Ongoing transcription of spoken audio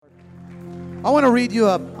I want to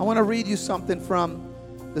read you something from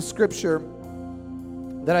the scripture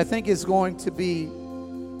that I think is going to be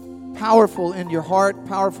powerful in your heart,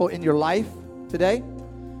 powerful in your life today.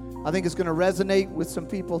 I think it's going to resonate with some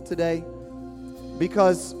people today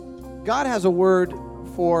because God has a word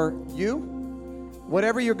for you.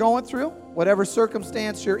 Whatever you're going through, whatever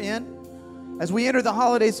circumstance you're in, as we enter the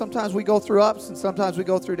holidays, sometimes we go through ups and sometimes we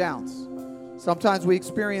go through downs. Sometimes we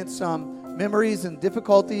experience some memories and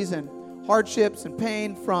difficulties and hardships and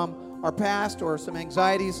pain from our past or some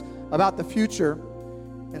anxieties about the future.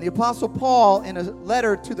 And the Apostle Paul, in a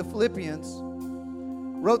letter to the Philippians,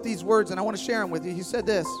 wrote these words, and I want to share them with you. He said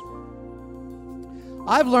this: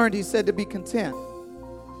 I've learned, he said, to be content.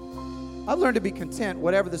 I've learned to be content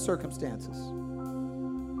whatever the circumstances.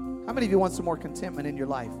 How many of you want some more contentment in your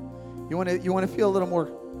life? You want to feel a little more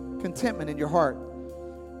contentment in your heart.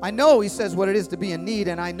 I know, he says, what it is to be in need,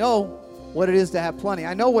 and I know what it is to have plenty.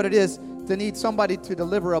 I know what it is to need somebody to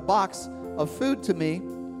deliver a box of food to me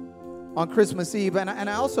on Christmas Eve, and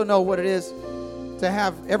I also know what it is to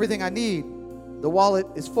have everything I need. The wallet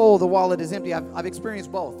is full, the wallet is empty. I've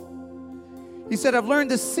experienced both. He said, I've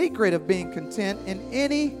learned the secret of being content in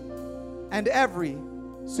any and every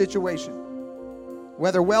situation,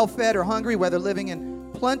 whether well-fed or hungry, whether living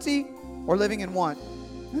in plenty or living in want.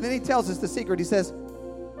 And then he tells us the secret. He says,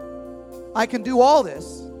 I can do all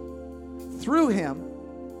this through him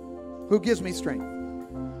who gives me strength.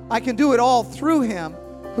 I can do it all through him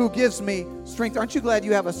who gives me strength. Aren't you glad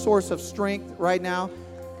you have a source of strength right now?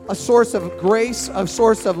 A source of grace, a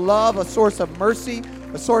source of love, a source of mercy,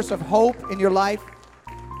 a source of hope in your life.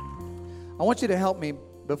 I want you to help me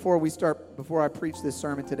before I preach this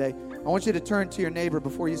sermon today. I want you to turn to your neighbor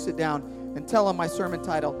before you sit down and tell him my sermon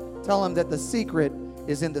title. Tell him that the secret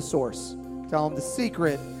is in the source. Tell him the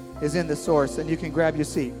secret is in the source, and you can grab your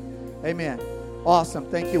seat. Amen. Awesome.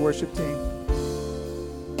 Thank you, worship team.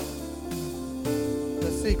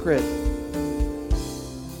 The secret.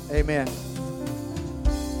 Amen.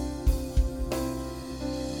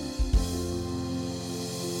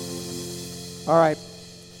 All right.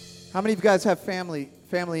 How many of you guys have family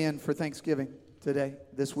in for Thanksgiving today,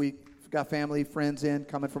 this week? You've got family, friends in,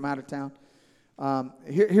 coming from out of town.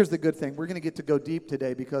 Here's the good thing. We're going to get to go deep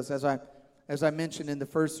today because as I mentioned in the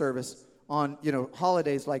first service, on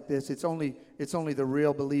holidays like this, it's only the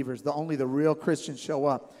real believers, only the real Christians show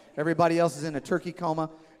up. Everybody else is in a turkey coma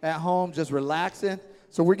at home, just relaxing.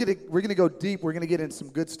 So we're gonna go deep. We're gonna get into some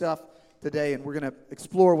good stuff today, and we're gonna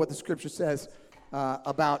explore what the Scripture says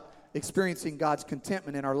about experiencing God's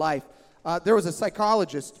contentment in our life. There was a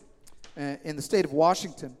psychologist in the state of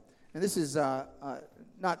Washington, and this is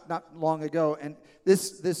not long ago, and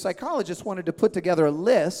this psychologist wanted to put together a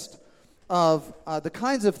list of the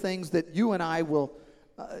kinds of things that you and I will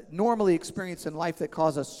normally experience in life that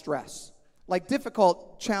cause us stress, like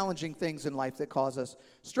difficult, challenging things in life that cause us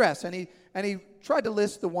stress. And he tried to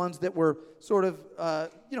list the ones that were sort of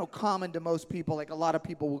common to most people, like a lot of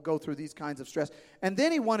people will go through these kinds of stress. And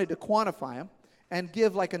then he wanted to quantify them and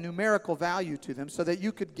give like a numerical value to them so that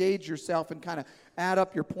you could gauge yourself and kind of add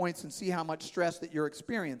up your points and see how much stress that you're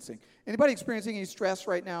experiencing. Anybody experiencing any stress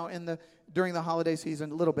right now during the holiday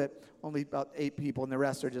season? A little bit. Only about 8 people, and the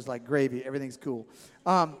rest are just like gravy. Everything's cool.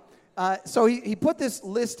 So he put this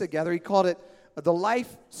list together. He called it the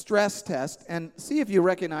Life Stress Test, and see if you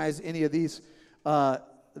recognize any of these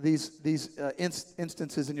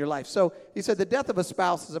instances in your life. So he said the death of a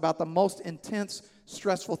spouse is about the most intense,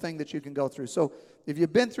 stressful thing that you can go through. So if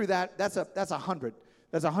you've been through that, that's 100.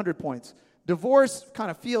 That's 100 points. Divorce kind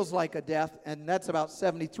of feels like a death, and that's about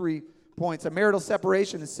 73 points. A marital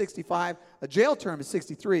separation is 65. A jail term is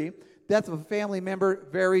 63. Death of a family member,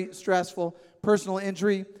 very stressful. Personal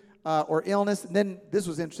injury or illness. And then, this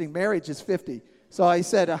was interesting, marriage is 50. So he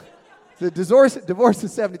said the divorce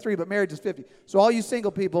is 73, but marriage is 50. So all you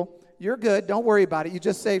single people, you're good. Don't worry about it.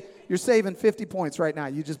 You're saving 50 points right now.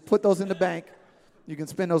 You just put those in the bank. You can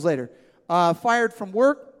spend those later. Fired from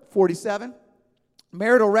work, 47.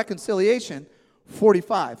 Marital reconciliation,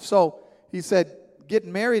 45. So he said getting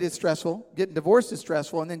married is stressful, getting divorced is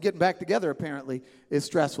stressful, and then getting back together apparently is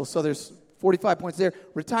stressful. So there's 45 points there.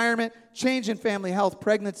 Retirement, change in family health,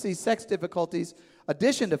 pregnancy, sex difficulties,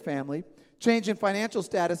 addition to family, change in financial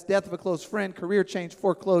status, death of a close friend, career change,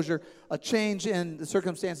 foreclosure, a change in the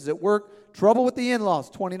circumstances at work, trouble with the in-laws,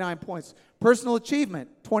 29 points. Personal achievement,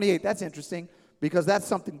 28. That's interesting because that's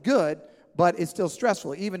something good, but it's still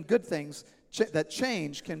stressful. Even good things that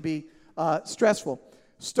change can be stressful.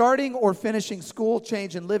 Starting or finishing school,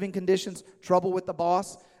 change in living conditions, trouble with the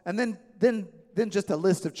boss, and then just a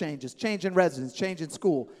list of changes. Change in residence, change in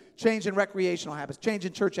school, change in recreational habits, change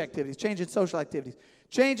in church activities, change in social activities,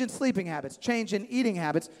 Change in sleeping habits, change in eating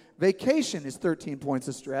habits. Vacation is 13 points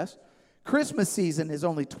of stress. Christmas season is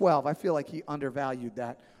only 12. I feel like he undervalued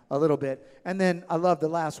that a little bit. And then I love the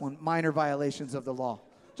last one, minor violations of the law.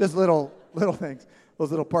 Just little things. Those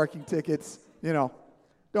little parking tickets, don't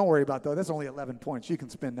worry about those. That's only 11 points. You can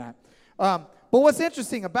spend that. But what's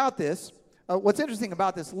interesting about this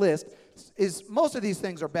list is most of these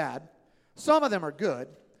things are bad. Some of them are good,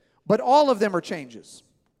 but all of them are changes.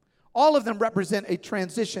 All of them represent a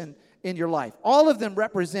transition in your life. All of them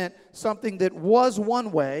represent something that was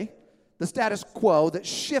one way, the status quo, that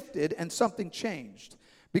shifted and something changed.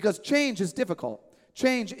 Because change is difficult.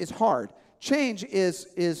 Change is hard. Change is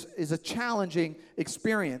a challenging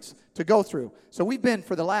experience to go through. So we've been,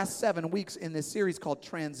 for the last 7 weeks, in this series called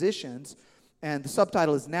Transitions, and the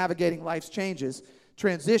subtitle is Navigating Life's Changes.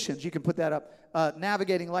 Transitions, you can put that up.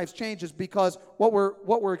 Navigating Life's Changes, because what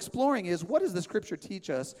we're exploring is, what does the Scripture teach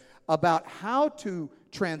us about how to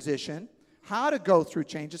transition, how to go through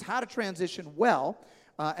changes, how to transition well.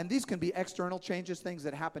 And these can be external changes, things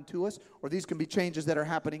that happen to us, or these can be changes that are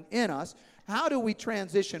happening in us. How do we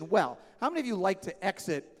transition well? How many of you like to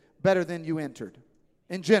exit better than you entered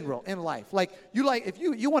in general, in life? If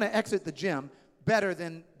you want to exit the gym better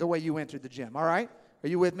than the way you entered the gym, all right? Are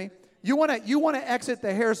you with me? You want to exit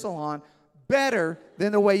the hair salon better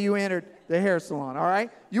than the way you entered the hair salon, all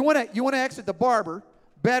right? You want to exit the barber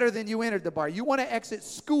better than you entered the bar. You want to exit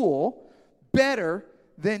school better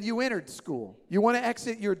than you entered school. You want to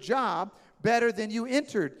exit your job better than you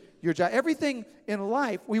entered your job. Everything in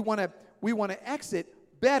life we want to exit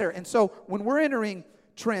better. And so when we're entering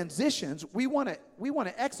transitions, we want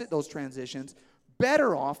to exit those transitions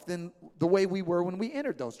better off than the way we were when we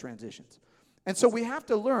entered those transitions. And so we have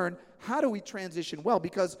to learn, how do we transition well,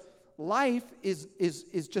 because life is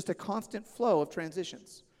just a constant flow of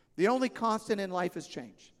transitions. The only constant in life is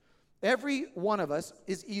change. Every one of us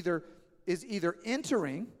is either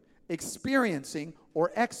entering, experiencing,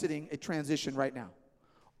 or exiting a transition right now.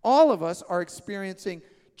 All of us are experiencing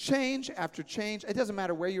change after change. It doesn't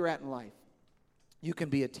matter where you're at in life. You can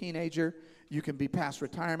be a teenager, you can be past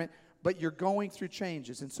retirement, but you're going through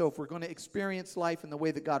changes. And so if we're going to experience life in the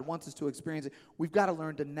way that God wants us to experience it, we've got to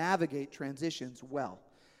learn to navigate transitions well.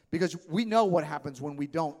 Because we know what happens when we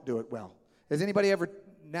don't do it well. Has anybody ever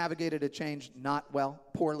navigated a change not well,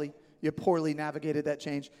 poorly? You poorly navigated that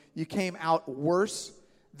change. You came out worse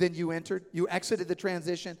than you entered. You exited the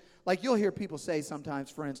transition. Like, you'll hear people say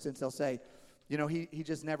sometimes, for instance, they'll say, he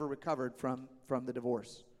just never recovered from the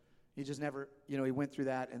divorce. He just never, he went through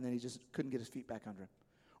that, and then he just couldn't get his feet back under him.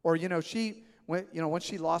 Or, once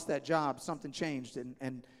she lost that job, something changed,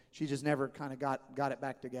 and she just never kind of got it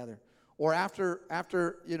back together. Or after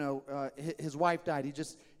his wife died,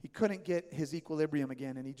 he couldn't get his equilibrium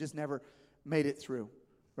again, and he just never made it through,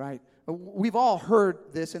 right? We've all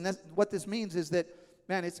heard this, and what this means is that,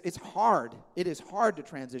 man, it's hard. It is hard to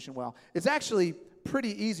transition well. It's actually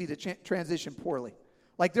pretty easy to transition poorly.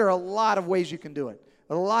 Like, there are a lot of ways you can do it,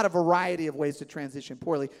 a lot of variety of ways to transition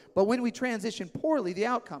poorly. But when we transition poorly, the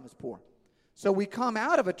outcome is poor. So we come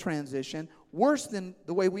out of a transition worse than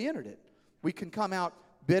the way we entered it. We can come out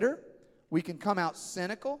bitter. We can come out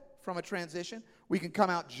cynical from a transition. We can come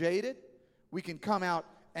out jaded. We can come out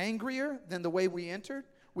angrier than the way we entered.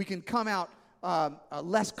 We can come out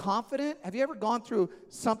less confident. Have you ever gone through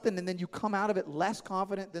something and then you come out of it less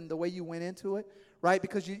confident than the way you went into it, right?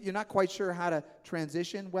 Because you're not quite sure how to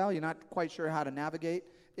transition well. You're not quite sure how to navigate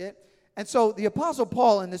it. And so the Apostle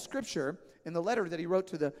Paul in the scripture, in the letter that he wrote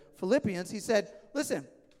to the Philippians, he said, listen,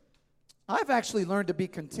 I've actually learned to be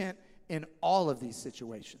content in all of these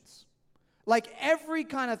situations. Like, every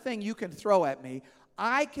kind of thing you can throw at me,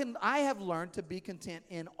 I have learned to be content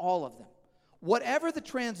in all of them. Whatever the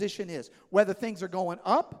transition is, whether things are going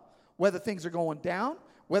up, whether things are going down,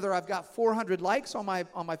 whether I've got 400 likes on my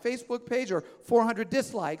Facebook page or 400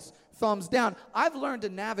 dislikes, thumbs down, I've learned to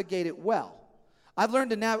navigate it well. I've learned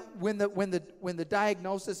to when the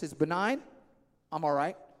diagnosis is benign, I'm all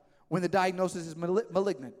right. When the diagnosis is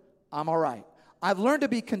malignant, I'm all right. I've learned to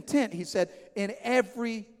be content, he said, in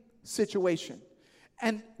every situation.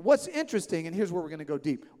 And what's interesting, and here's where we're going to go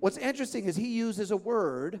deep. What's interesting is he uses a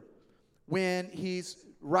word when he's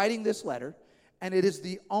writing this letter, and it is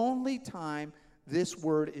the only time this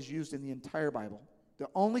word is used in the entire Bible. The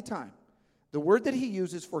only time. The word that he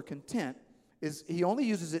uses for content is, he only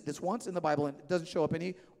uses it this once in the Bible, and it doesn't show up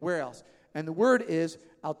anywhere else. And the word is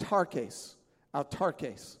autarkes.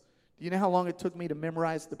 Autarkes. Do you know how long it took me to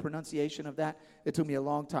memorize the pronunciation of that? It took me a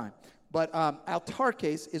long time. But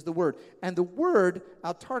autarkes is the word. And the word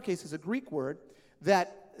autarkes is a Greek word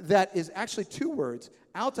that is actually two words.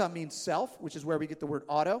 Auta means self, which is where we get the word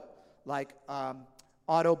auto, like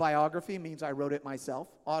Autobiography means I wrote it myself.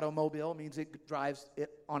 Automobile means it drives it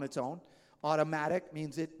on its own. Automatic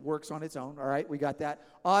means it works on its own. All right, we got that.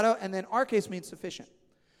 Auto, and then arches means sufficient.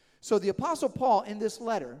 So the Apostle Paul in this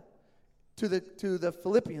letter to the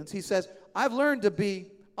Philippians, he says, I've learned to be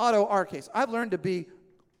arches. I've learned to be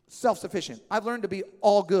self-sufficient. I've learned to be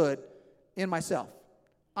all good in myself.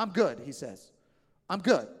 I'm good, he says. I'm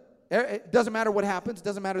good. It doesn't matter what happens.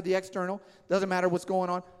 Doesn't matter the external. Doesn't matter what's going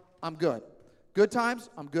on. I'm good. Good times,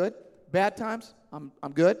 I'm good. Bad times, I'm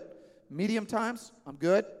good. Medium times, I'm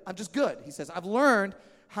good. I'm just good. He says, I've learned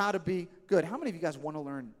how to be good. How many of you guys want to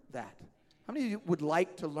learn that? How many of you would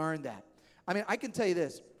like to learn that? I mean, I can tell you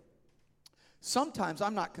this. Sometimes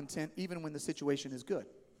I'm not content even when the situation is good.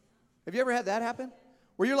 Have you ever had that happen?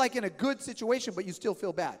 Where you're like in a good situation, but you still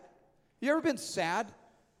feel bad. You ever been sad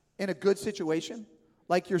in a good situation?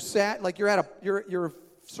 Like you're sad, like you're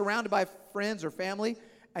surrounded by friends or family,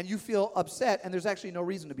 and you feel upset, and there's actually no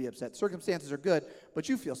reason to be upset. Circumstances are good, but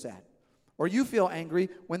you feel sad. Or you feel angry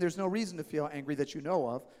when there's no reason to feel angry that you know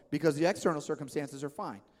of because the external circumstances are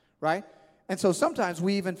fine, right? And so sometimes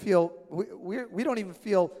we even feel, we don't even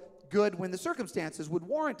feel good when the circumstances would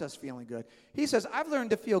warrant us feeling good. He says, I've learned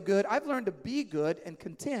to feel good. I've learned to be good and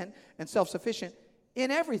content and self-sufficient in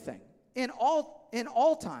everything, in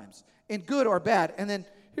all times, in good or bad. And then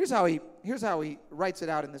here's how he writes it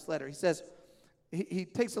out in this letter. He says, he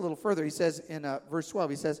takes a little further. He says in verse 12,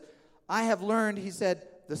 he says, I have learned, he said,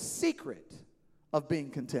 the secret of being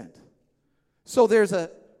content. So there's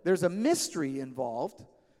a mystery involved.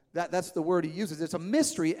 That's the word he uses. It's a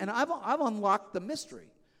mystery, and I've unlocked the mystery.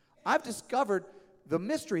 I've discovered the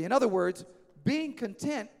mystery. In other words, being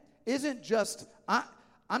content isn't just,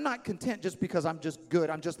 I'm not content just because I'm just good.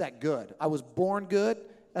 I'm just that good. I was born good.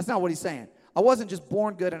 That's not what he's saying. I wasn't just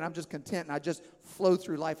born good and I'm just content and I just flow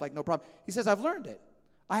through life like no problem. He says, I've learned it.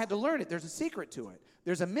 I had to learn it. There's a secret to it.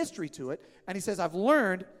 There's a mystery to it. And he says, I've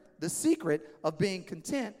learned the secret of being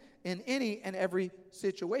content in any and every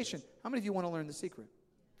situation. How many of you want to learn the secret?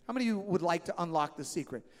 How many of you would like to unlock the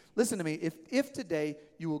secret? Listen to me. If today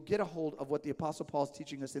you will get a hold of what the Apostle Paul is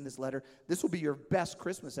teaching us in this letter, this will be your best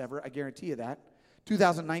Christmas ever. I guarantee you that.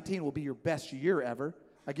 2019 will be your best year ever.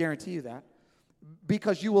 I guarantee you that.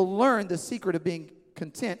 Because you will learn the secret of being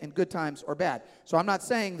content in good times or bad. So I'm not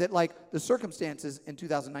saying that like the circumstances in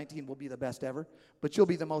 2019 will be the best ever, but you'll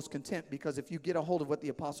be the most content because if you get a hold of what the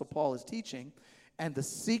Apostle Paul is teaching and the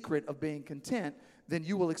secret of being content, then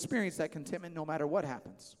you will experience that contentment no matter what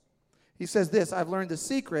happens. He says this, I've learned the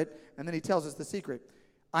secret, and then he tells us the secret.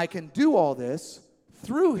 I can do all this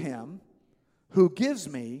through him who gives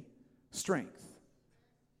me strength.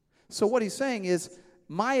 So what he's saying is,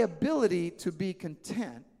 my ability to be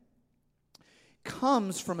content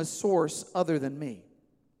comes from a source other than me.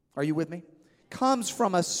 Are you with me? Comes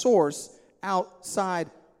from a source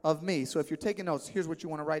outside of me. So if you're taking notes, here's what you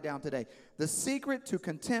want to write down today. The secret to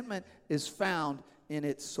contentment is found in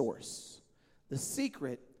its source. The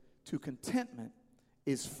secret to contentment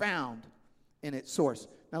is found in its source.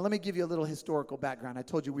 Now let me give you a little historical background. I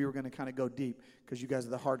told you we were going to kind of go deep because you guys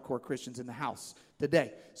are the hardcore Christians in the house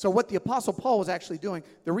today. So what the Apostle Paul was actually doing,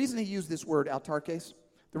 the reason he used this word, autarkes,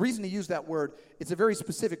 the reason he used that word, it's a very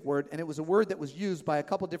specific word, and it was a word that was used by a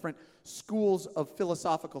couple different schools of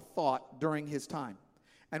philosophical thought during his time.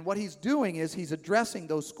 And what he's doing is he's addressing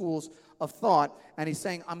those schools of thought, and he's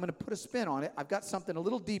saying, I'm going to put a spin on it. I've got something a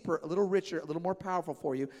little deeper, a little richer, a little more powerful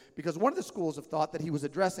for you, because one of the schools of thought that he was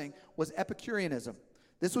addressing was Epicureanism.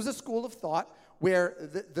 This was a school of thought where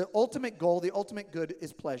the ultimate goal, the ultimate good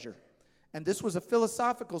is pleasure. And this was a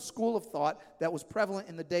philosophical school of thought that was prevalent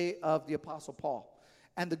in the day of the Apostle Paul.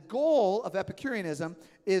 And the goal of Epicureanism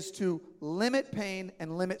is to limit pain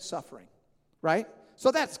and limit suffering, right?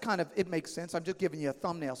 So that's kind of, it makes sense. I'm just giving you a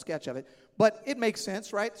thumbnail sketch of it. But it makes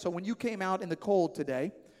sense, right? So when you came out in the cold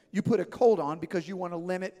today, you put a coat on because you want to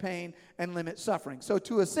limit pain and limit suffering. So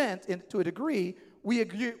to a degree, we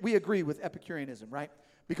agree with Epicureanism, right?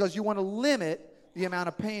 Because you want to limit the amount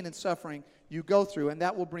of pain and suffering you go through, and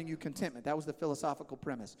that will bring you contentment. That was the philosophical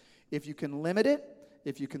premise. If you can limit it,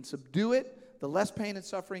 if you can subdue it, the less pain and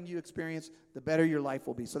suffering you experience, the better your life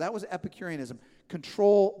will be. So that was Epicureanism.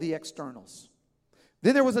 Control the externals.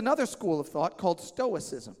 Then there was another school of thought called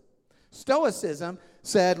Stoicism. Stoicism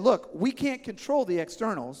said, look, we can't control the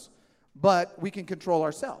externals, but we can control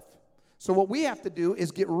ourselves. So what we have to do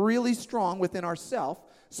is get really strong within ourselves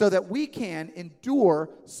so that we can endure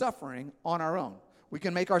suffering on our own. We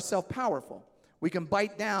can make ourselves powerful. We can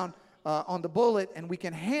bite down on the bullet, and we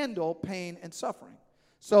can handle pain and suffering.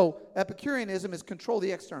 So Epicureanism is control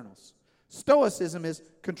the externals. Stoicism is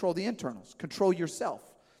control the internals. Control yourself.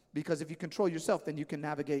 Because if you control yourself, then you can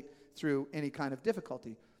navigate through any kind of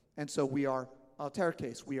difficulty. And so we are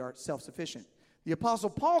autarkes, we are self-sufficient. The Apostle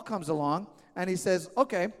Paul comes along and he says,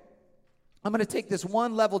 okay, I'm going to take this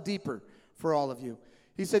one level deeper for all of you.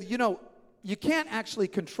 He said, you can't actually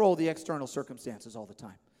control the external circumstances all the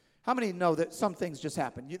time. How many know that some things just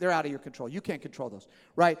happen? They're out of your control. You can't control those,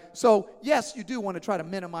 right? So, yes, you do want to try to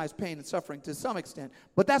minimize pain and suffering to some extent,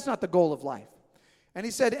 but that's not the goal of life. And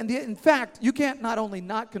he said, in fact, you can't not only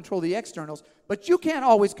not control the externals, but you can't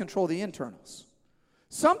always control the internals.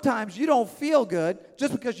 Sometimes you don't feel good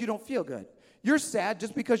just because you don't feel good. You're sad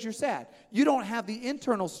just because you're sad. You don't have the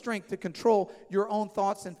internal strength to control your own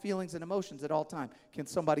thoughts and feelings and emotions at all times. Can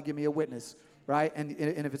somebody give me a witness? Right? And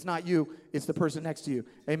if it's not you, it's the person next to you.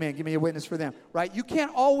 Amen. Give me a witness for them. Right? You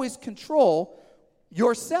can't always control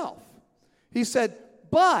yourself. He said,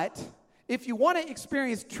 but if you want to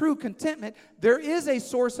experience true contentment, there is a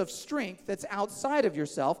source of strength that's outside of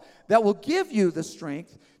yourself that will give you the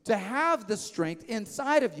strength to have the strength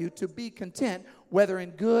inside of you to be content, whether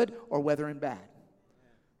in good or whether in bad.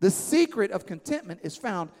 The secret of contentment is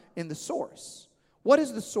found in the source. What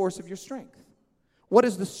is the source of your strength? What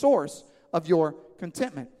is the source of your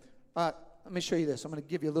contentment? Let me show you this. I'm going to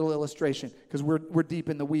give you a little illustration because we're deep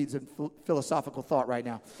in the weeds of philosophical thought right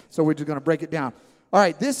now. So we're just going to break it down. All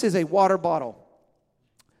right, this is a water bottle.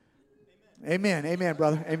 Amen. Amen,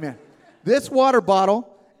 brother. Amen. This water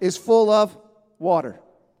bottle is full of water.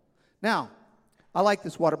 Now, I like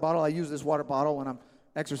this water bottle. I use this water bottle when I'm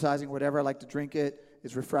exercising or whatever. I like to drink it.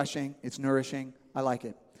 It's refreshing. It's nourishing. I like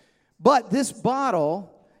it. But this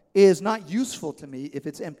bottle is not useful to me if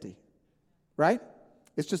it's empty, right?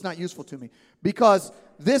 It's just not useful to me because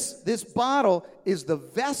this bottle is the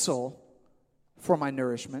vessel for my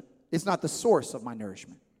nourishment. It's not the source of my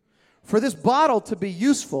nourishment. For this bottle to be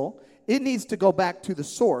useful, it needs to go back to the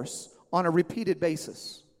source on a repeated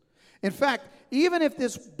basis. In fact, even if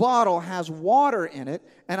this bottle has water in it,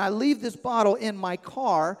 and I leave this bottle in my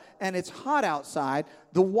car, and it's hot outside,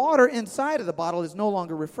 the water inside of the bottle is no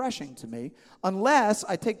longer refreshing to me unless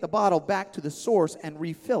I take the bottle back to the source and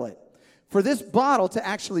refill it. For this bottle to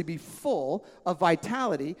actually be full of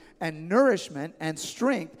vitality and nourishment and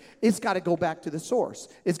strength, it's got to go back to the source.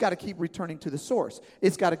 It's got to keep returning to the source.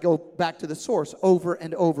 It's got to go back to the source over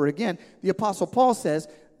and over again. The Apostle Paul says,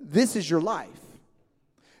 this is your life.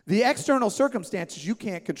 The external circumstances you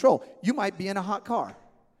can't control. You might be in a hot car.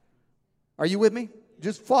 Are you with me?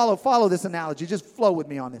 Just follow this analogy. Just flow with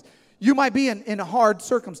me on this. You might be in hard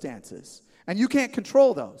circumstances, and you can't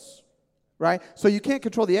control those, right? So you can't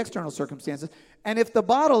control the external circumstances. And if the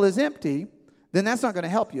bottle is empty, then that's not going to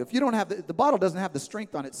help you. If you don't have the bottle doesn't have the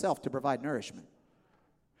strength on itself to provide nourishment.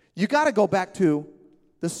 You got to go back to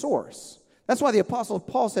the source. That's why the Apostle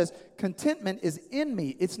Paul says, contentment is in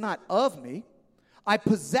me. It's not of me. I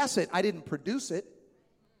possess it. I didn't produce it.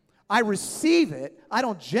 I receive it. I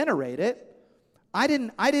don't generate it.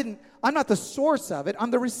 I'm not the source of it.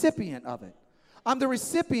 I'm the recipient of it. I'm the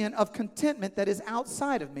recipient of contentment that is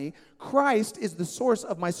outside of me. Christ is the source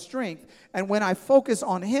of my strength. And when I focus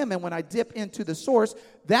on Him and when I dip into the source,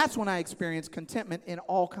 that's when I experience contentment in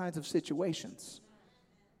all kinds of situations.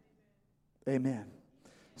 Amen.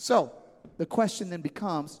 So the question then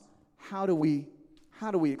becomes, how do we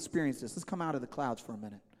experience this? Let's come out of the clouds for a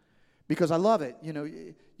minute. Because I love it. You know,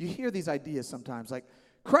 you hear these ideas sometimes like,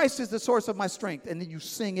 Christ is the source of my strength. And then you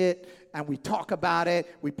sing it, and we talk about it,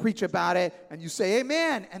 we preach about it, and you say,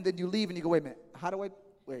 amen. And then you leave, and you go, wait a minute,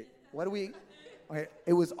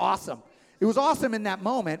 it was awesome. It was awesome in that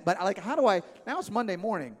moment, but now it's Monday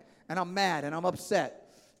morning, and I'm mad, and I'm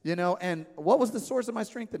upset, and what was the source of my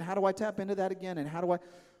strength, and how do I tap into that again, and well,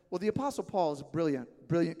 the Apostle Paul is a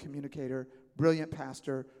brilliant communicator, brilliant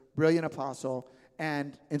pastor, brilliant apostle,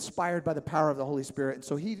 and inspired by the power of the Holy Spirit. And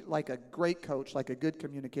so he, like a great coach, like a good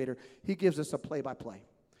communicator, he gives us a play-by-play.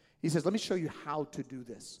 He says, let me show you how to do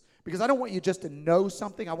this. Because I don't want you just to know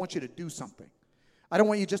something. I want you to do something. I don't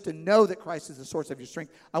want you just to know that Christ is the source of your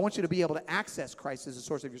strength. I want you to be able to access Christ as the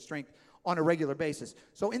source of your strength on a regular basis.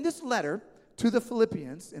 So in this letter to the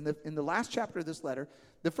Philippians, in the last chapter of this letter,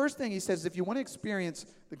 the first thing he says is if you want to experience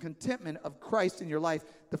the contentment of Christ in your life,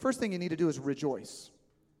 the first thing you need to do is rejoice.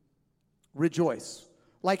 Rejoice.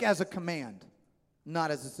 Like as a command,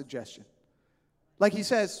 not as a suggestion. Like he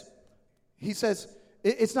says,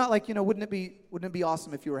 it's not like, wouldn't it be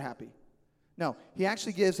awesome if you were happy? No, he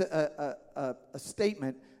actually gives a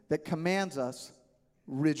statement that commands us,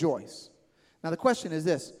 rejoice. Now the question is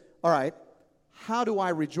this, all right, how do I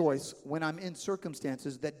rejoice when I'm in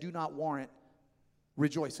circumstances that do not warrant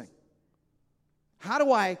rejoicing? How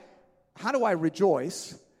do I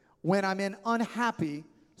rejoice when I'm in unhappy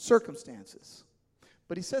circumstances?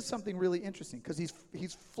 But he says something really interesting because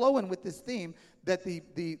he's flowing with this theme that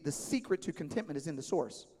the secret to contentment is in the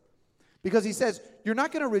source. Because he says, you're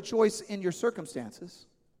not going to rejoice in your circumstances.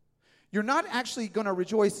 You're not actually going to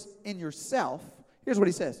rejoice in yourself. Here's what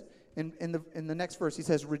he says in the next verse. He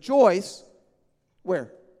says, rejoice,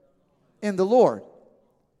 where? In the Lord,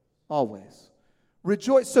 always.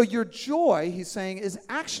 Rejoice. So your joy, he's saying, is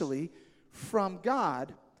actually from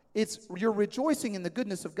God. You're rejoicing in the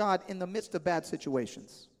goodness of God in the midst of bad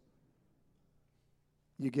situations.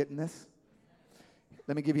 You getting this?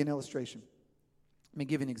 Let me give you an illustration. Let me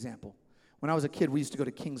give you an example. When I was a kid, we used to go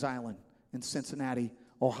to Kings Island in Cincinnati,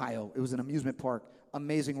 Ohio. It was an amusement park,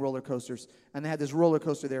 amazing roller coasters. And they had this roller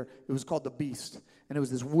coaster there. It was called the Beast. And it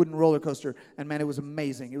was this wooden roller coaster. And man, it was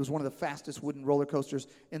amazing. It was one of the fastest wooden roller coasters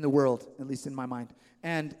in the world, at least in my mind.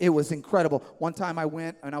 And it was incredible. One time I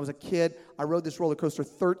went, and I was a kid. I rode this roller coaster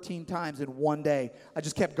 13 times in one day. I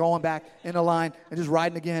just kept going back in a line and just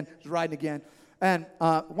riding again, And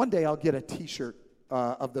one day I'll get a T-shirt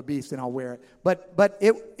of the Beast, and I'll wear it. But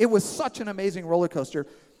it was such an amazing roller coaster.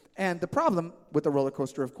 And the problem with the roller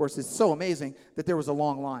coaster, of course, is so amazing that there was a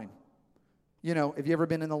long line. You know, have you ever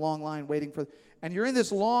been in the long line waiting for... And you're in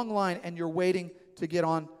this long line, and you're waiting to get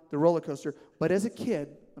on the roller coaster. But as a kid,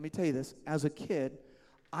 let me tell you this, as a kid,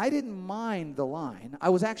 I didn't mind the line. I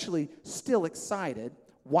was actually still excited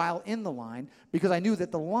while in the line because I knew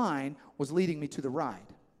that the line was leading me to the ride.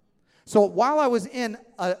 So while I was in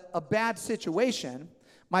a bad situation,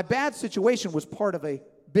 my bad situation was part of a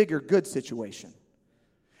bigger good situation.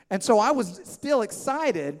 And so I was still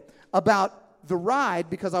excited about the ride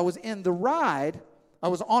because I was in the ride. I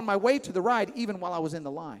was on my way to the ride even while I was in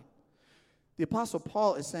the line. The Apostle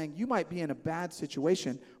Paul is saying you might be in a bad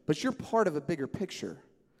situation, but you're part of a bigger picture.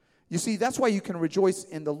 You see, that's why you can rejoice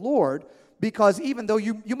in the Lord, because even though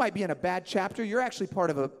you might be in a bad chapter, you're actually part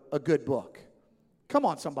of a good book. Come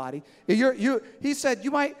on, somebody. He said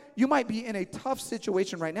you might be in a tough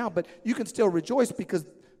situation right now, but you can still rejoice because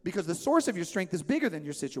the source of your strength is bigger than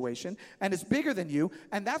your situation, and it's bigger than you,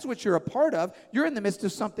 and that's what you're a part of. You're in the midst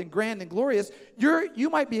of something grand and glorious. You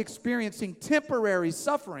might be experiencing temporary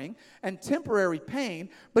suffering and temporary pain,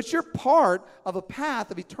 but you're part of a path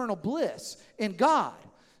of eternal bliss in God.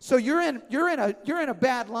 So you're in a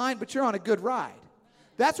bad line, but you're on a good ride.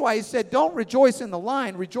 That's why he said, don't rejoice in the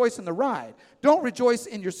line, rejoice in the ride. Don't rejoice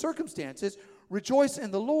in your circumstances, rejoice in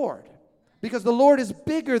the Lord. Because the Lord is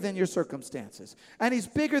bigger than your circumstances. And he's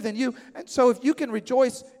bigger than you. And so if you can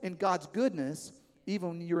rejoice in God's goodness, even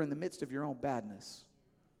when you're in the midst of your own badness,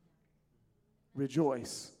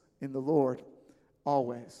 rejoice in the Lord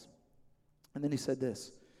always. And then he said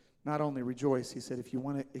this, not only rejoice, he said, if you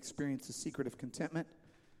want to experience the secret of contentment,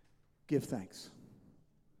 give thanks.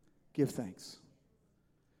 Give thanks.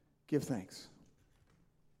 Give thanks.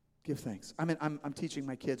 Give thanks. I mean, I'm teaching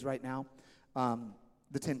my kids right now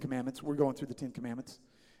the Ten Commandments. We're going through the Ten Commandments,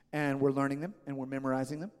 and we're learning them, and we're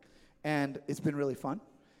memorizing them, and it's been really fun.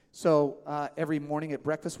 So every morning at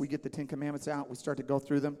breakfast, we get the Ten Commandments out. We start to go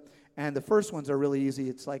through them, and the first ones are really easy.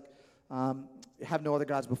 It's like, have no other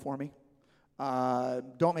gods before me.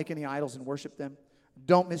 Don't make any idols and worship them.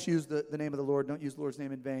 Don't misuse the name of the Lord. Don't use the Lord's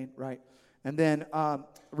name in vain, right? And then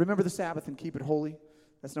remember the Sabbath and keep it holy.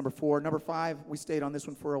 That's number 4. Number 5, we stayed on this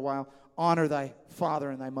one for a while. Honor thy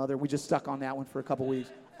father and thy mother. We just stuck on that one for a couple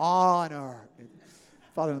weeks. Honor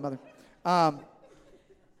father and mother.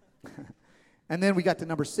 And then we got to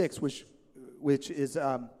number 6, which is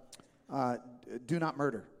do not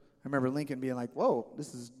murder. I remember Lincoln being like, whoa,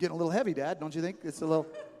 this is getting a little heavy, Dad. Don't you think? It's a little,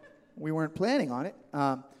 we weren't planning on it.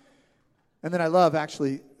 And then I love,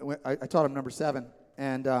 actually, I taught him number 7,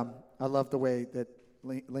 and I love the way that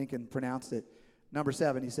Lincoln pronounced it. Number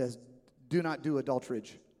 7, he says, do not do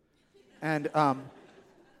adulterage. And I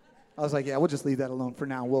was like, yeah, we'll just leave that alone for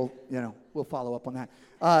now. We'll follow up on that.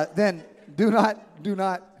 Then do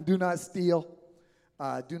not steal.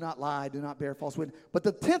 Do not lie. Do not bear false witness. But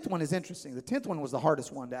the 10th one is interesting. The 10th one was the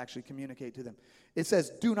hardest one to actually communicate to them. It says,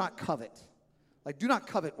 do not covet. Like, do not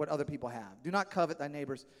covet what other people have. Do not covet thy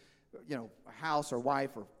neighbor's, house or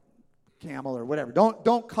wife or camel or whatever.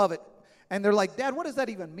 Don't covet. And they're like, Dad, what does that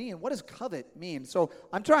even mean? What does covet mean? So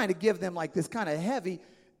I'm trying to give them like this kind of heavy,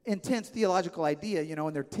 intense theological idea,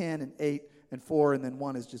 and they're 10 and 8 and 4, and then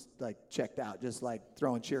 1 is just like checked out, just like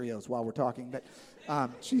throwing Cheerios while we're talking. But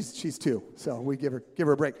she's 2, so we give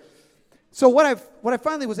her a break. So what I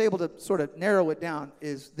finally was able to sort of narrow it down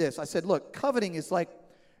is this. I said, look, coveting is like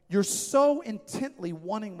you're so intently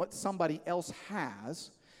wanting what somebody else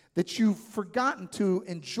has that you've forgotten to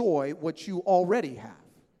enjoy what you already have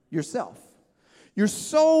yourself. You're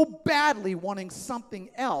so badly wanting something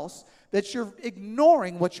else that you're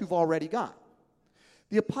ignoring what you've already got.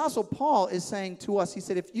 The Apostle Paul is saying to us, he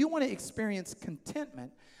said, if you want to experience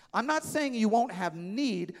contentment, I'm not saying you won't have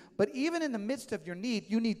need, but even in the midst of your need,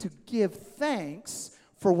 you need to give thanks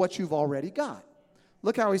for what you've already got.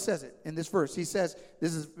 Look how he says it in this verse. He says,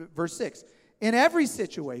 this is verse 6, in every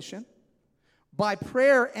situation, by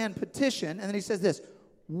prayer and petition, and then he says this,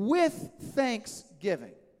 with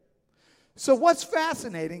thanksgiving. So what's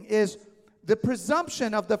fascinating is the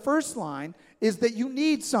presumption of the first line is that you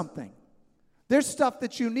need something. There's stuff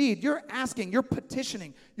that you need. You're asking, you're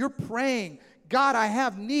petitioning, you're praying, God, I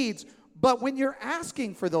have needs. But when you're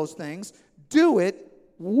asking for those things, do it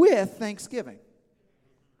with thanksgiving.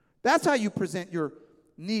 That's how you present your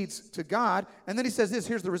needs to God. And then he says this,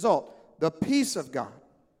 here's the result. The peace of God,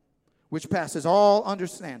 which passes all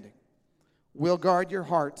understanding, will guard your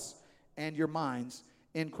hearts and your minds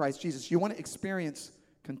in Christ Jesus. You want to experience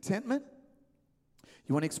contentment?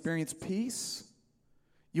 You want to experience peace?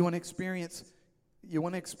 You want to experience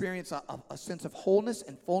a sense of wholeness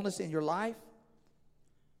and fullness in your life?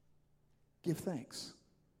 Give thanks.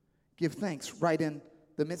 Give thanks right in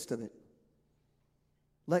the midst of it.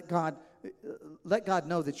 Let God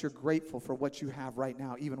know that you're grateful for what you have right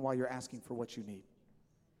now, even while you're asking for what you need.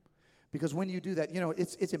 Because when you do that,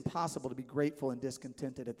 it's impossible to be grateful and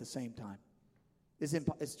discontented at the same time.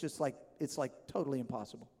 It's like totally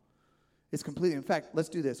impossible. It's completely. In fact, let's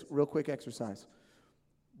do this real quick exercise.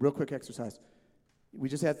 We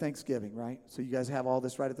just had Thanksgiving, right? So you guys have all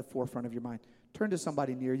this right at the forefront of your mind. Turn to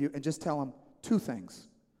somebody near you and just tell them 2 things.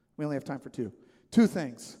 We only have time for 2. 2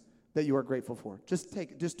 things that you are grateful for. Just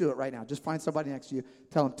do it right now. Just find somebody next to you.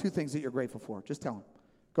 Tell them 2 things that you're grateful for. Just tell them.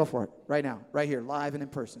 Go for it. Right now. Right here. Live and in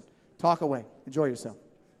person. Talk away. Enjoy yourself.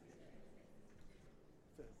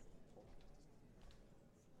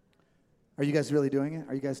 Are you guys really doing it?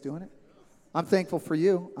 Are you guys doing it? I'm thankful for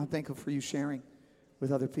you. I'm thankful for you sharing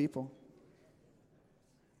with other people.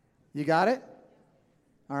 You got it?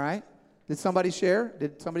 All right. Did somebody share?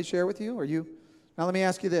 Did somebody share with you? Or you? Now let me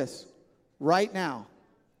ask you this. Right now,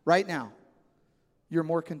 you're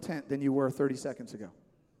more content than you were 30 seconds ago.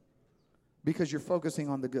 Because you're focusing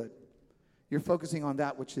on the good. You're focusing on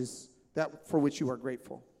that for which you are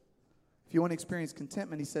grateful. If you want to experience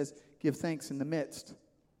contentment, he says, give thanks in the midst.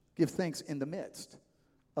 Give thanks in the midst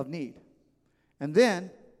of need. And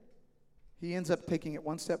then he ends up taking it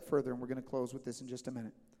one step further, and we're going to close with this in just a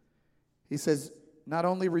minute. He says, not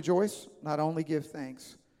only rejoice, not only give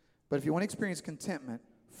thanks, but if you want to experience contentment,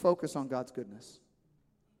 focus on God's goodness.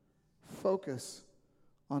 Focus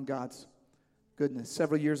on God's goodness.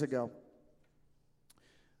 Several years ago,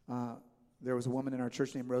 there was a woman in our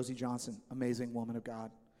church named Rosie Johnson, amazing woman of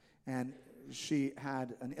God. And she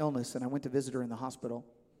had an illness, and I went to visit her in the hospital.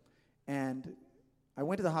 And I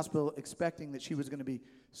went to the hospital expecting that she was going to be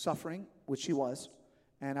suffering, which she was.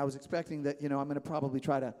 And I was expecting that, I'm going to probably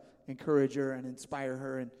try to encourage her and inspire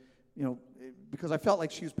her. And, because I felt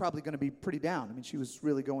like she was probably going to be pretty down. I mean, she was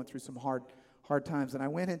really going through some hard times. And I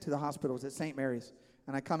went into the hospital. It was at St. Mary's.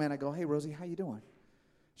 And I come in, I go, hey, Rosie, how you doing?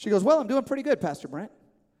 She goes, well, I'm doing pretty good, Pastor Brent.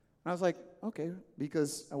 And I was like, okay,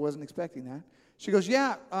 because I wasn't expecting that. She goes,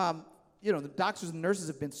 yeah, the doctors and nurses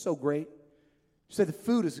have been so great. She said, the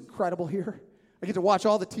food is incredible here. I get to watch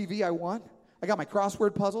all the TV I want. I got my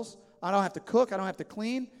crossword puzzles. I don't have to cook. I don't have to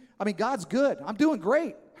clean. I mean, God's good. I'm doing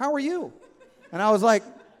great. How are you? And I was like,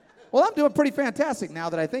 well, I'm doing pretty fantastic now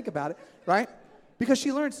that I think about it, right? Because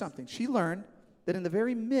she learned something. She learned that in the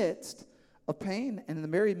very midst of pain and in the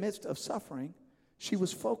very midst of suffering, she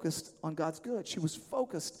was focused on God's good. She was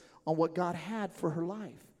focused on what God had for her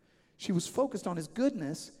life. She was focused on his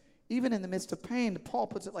goodness, even in the midst of pain. Paul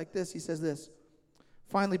puts it like this. He says this,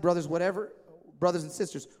 finally, brothers and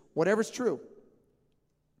sisters, whatever's true,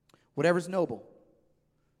 whatever's noble,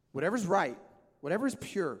 whatever's right, whatever is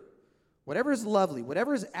pure, whatever is lovely,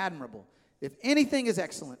 whatever is admirable, if anything is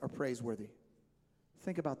excellent or praiseworthy,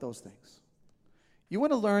 think about those things. You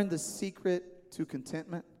want to learn the secret to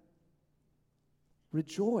contentment?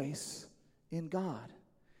 Rejoice in God.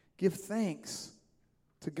 Give thanks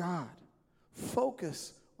to God.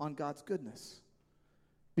 Focus on God's goodness.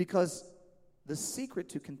 Because the secret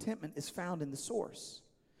to contentment is found in the source.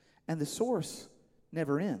 And the source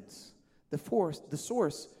never ends. The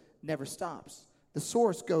source never stops. The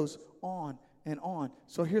source goes on and on.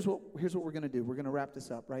 So here's what we're going to do. We're going to wrap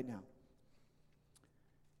this up right now.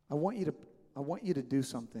 I want you to do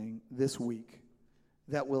something this week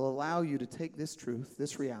that will allow you to take this truth,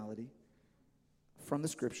 this reality from the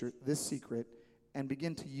scripture, this secret, and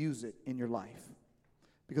begin to use it in your life.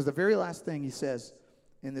 Because the very last thing he says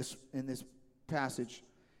in this passage,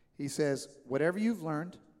 he says, whatever you've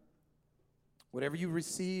learned, whatever you've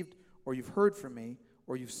received, or you've heard from me,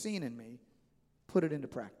 or you've seen in me, put it into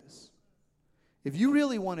practice. If you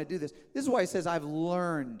really want to do this is why it says, I've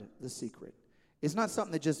learned the secret. It's not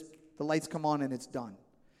something that just the lights come on and it's done.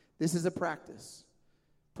 This is a practice.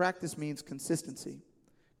 Practice means consistency.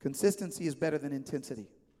 Consistency is better than intensity.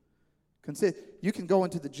 You can go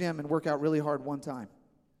into the gym and work out really hard one time,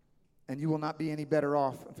 and you will not be any better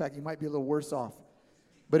off. In fact, you might be a little worse off.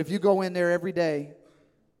 But if you go in there every day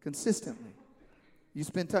consistently, you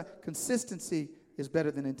spend time. Consistency is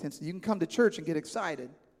better than intensity. You can come to church and get excited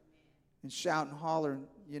and shout and holler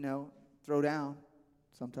and, throw down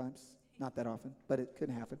sometimes. Not that often, but it can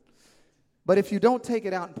happen. But if you don't take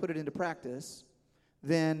it out and put it into practice,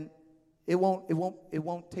 then it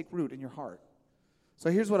won't take root in your heart. So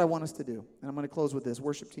here's what I want us to do, and I'm going to close with this.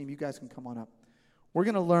 Worship team, you guys can come on up. We're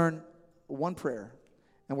going to learn one prayer,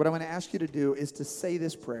 and what I'm going to ask you to do is to say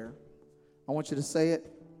this prayer. I want you to say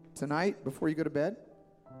it tonight before you go to bed.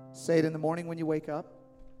 Say it in the morning when you wake up.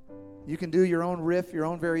 You can do your own riff, your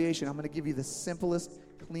own variation. I'm going to give you the simplest,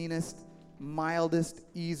 cleanest, mildest,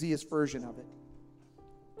 easiest version of it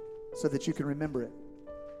so that you can remember it.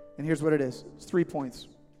 And here's what it is. It's 3 points.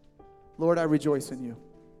 Lord, I rejoice in you.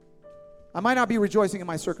 I might not be rejoicing in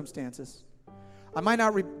my circumstances. I might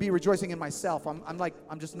not be rejoicing in myself.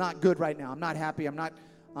 I'm just not good right now. I'm not happy.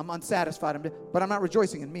 I'm unsatisfied. But I'm not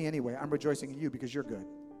rejoicing in me anyway. I'm rejoicing in you because you're good.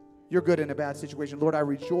 You're good in a bad situation. Lord, I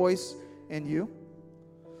rejoice in you.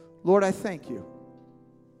 Lord, I thank you.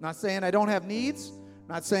 I'm not saying I don't have needs.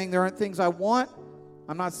 I'm not saying there aren't things I want.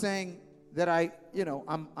 I'm not saying that I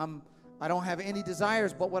don't have any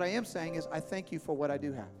desires. But what I am saying is I thank you for what I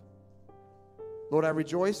do have. Lord, I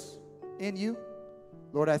rejoice in you.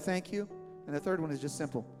 Lord, I thank you. And the third one is just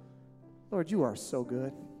simple. Lord, you are so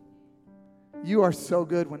good. You are so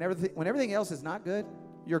good. When everything else is not good,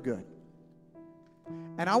 you're good.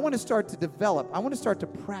 And I want to start to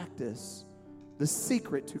practice the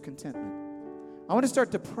secret to contentment. I want to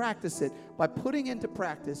start to practice it by putting into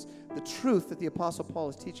practice the truth that the Apostle Paul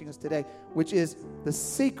is teaching us today, which is the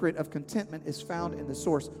secret of contentment is found in the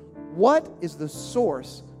source. What is the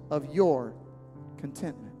source of your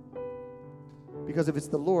contentment? Because if it's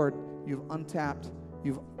the Lord, you've untapped,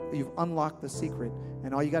 you've unlocked the secret,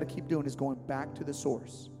 and all you got to keep doing is going back to the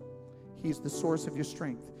source. He's the source of your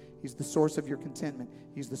strength. He's the source of your contentment.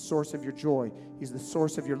 He's the source of your joy. He's the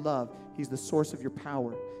source of your love. He's the source of your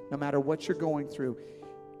power. No matter what you're going through,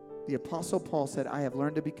 the Apostle Paul said, I have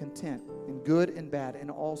learned to be content in good and bad in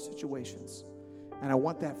all situations. And I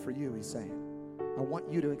want that for you, he's saying. I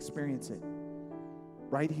want you to experience it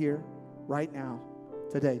right here, right now,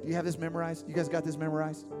 today. Do you have this memorized? You guys got this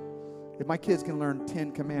memorized? If my kids can learn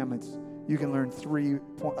 10 commandments, you can learn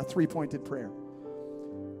a three-pointed prayer.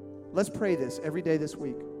 Let's pray this every day this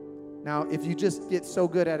week. Now, if you just get so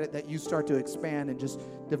good at it that you start to expand and just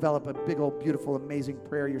develop a big old beautiful, amazing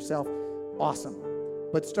prayer yourself, awesome.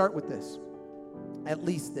 But start with this, at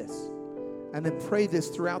least this. And then pray this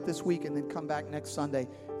throughout this week and then come back next Sunday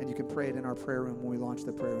and you can pray it in our prayer room when we launch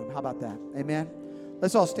the prayer room. How about that? Amen?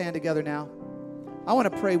 Let's all stand together now. I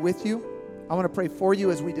want to pray with you. I want to pray for you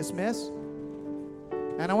as we dismiss.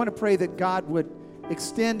 And I want to pray that God would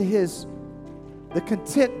extend the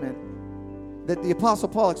contentment that the Apostle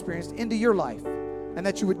Paul experienced into your life and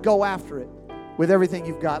that you would go after it with everything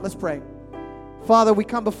you've got. Let's pray. Father, we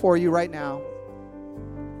come before you right now,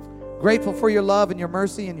 grateful for your love and your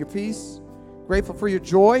mercy and your peace, grateful for your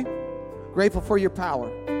joy, grateful for your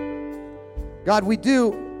power. God, we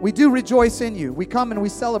do rejoice in you. We come and we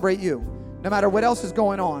celebrate you no matter what else is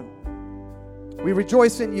going on. We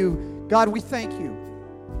rejoice in you. God, we thank you.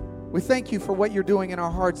 We thank you for what you're doing in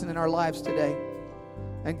our hearts and in our lives today.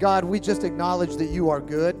 And God, we just acknowledge that you are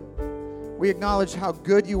good. We acknowledge how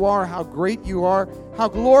good you are, how great you are, how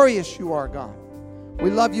glorious you are, God.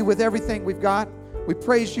 We love you with everything we've got. We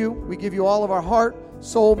praise you. We give you all of our heart,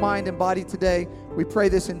 soul, mind, and body today. We pray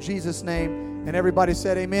this in Jesus' name. And everybody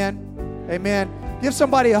said amen. Amen. Give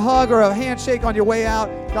somebody a hug or a handshake on your way out.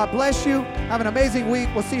 God bless you. Have an amazing week.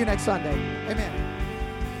 We'll see you next Sunday. Amen.